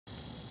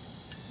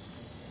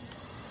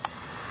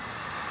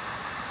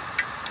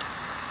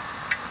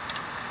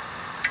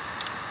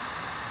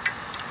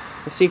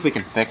Let's see if we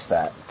can fix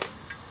that.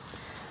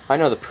 I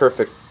know the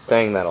perfect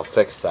thing that'll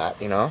fix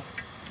that, you know?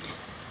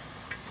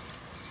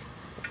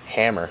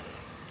 Hammer.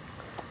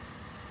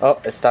 Oh,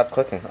 it stopped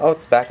clicking. Oh,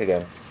 it's back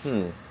again.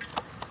 I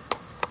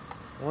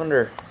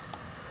wonder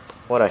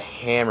what a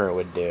hammer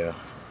would do.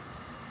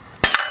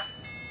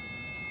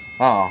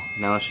 Oh,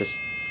 now it's just...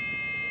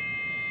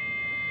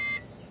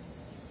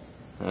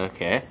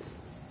 Okay.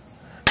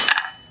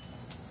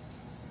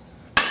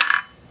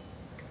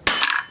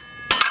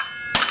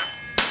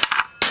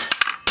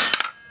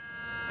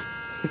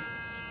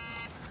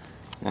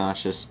 Now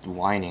it's just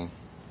whining.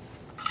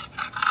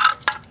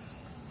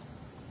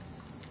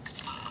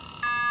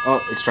 Oh,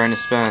 it's trying to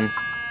spin.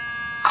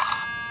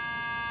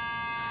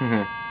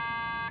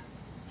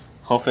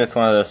 Hopefully it's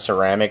one of those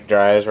ceramic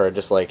drives where it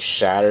just like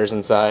shatters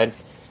inside.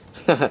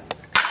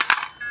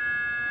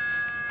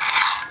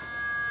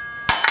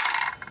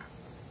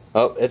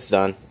 Oh, it's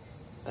done.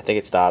 I think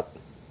it stopped.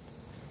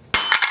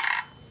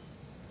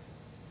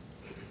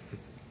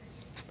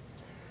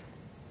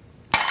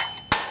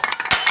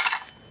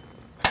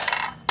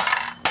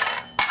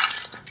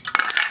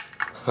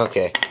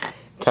 Okay,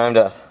 time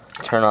to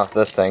turn off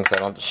this thing so I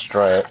don't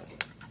destroy it,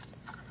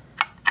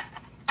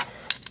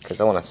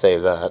 because I want to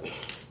save that.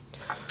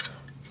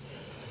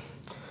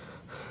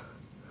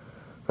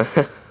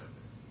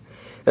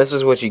 This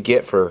is what you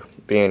get for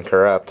being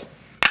corrupt.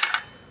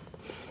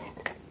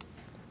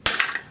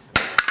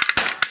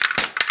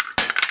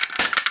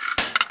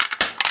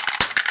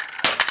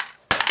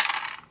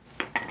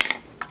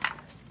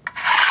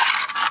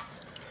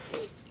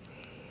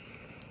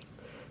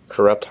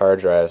 Corrupt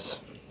hard drives.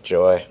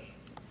 Joy.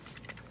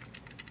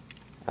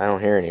 I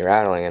don't hear any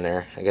rattling in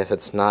there. I guess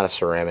it's not a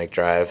ceramic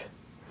drive.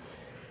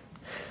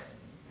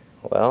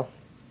 Well,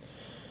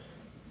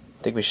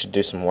 I think we should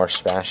do some more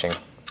smashing.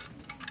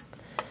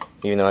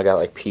 Even though I got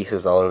like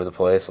pieces all over the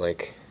place,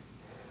 like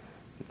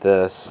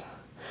this.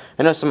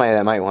 I know somebody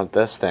that might want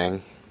this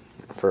thing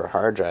for a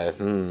hard drive.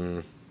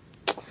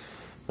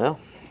 Well,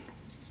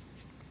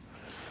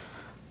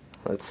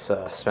 let's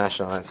smash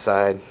it on that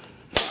side.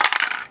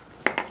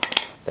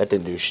 That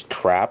didn't do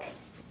crap.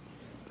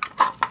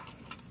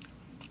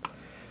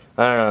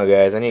 I don't know,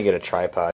 guys. I need to get a tripod.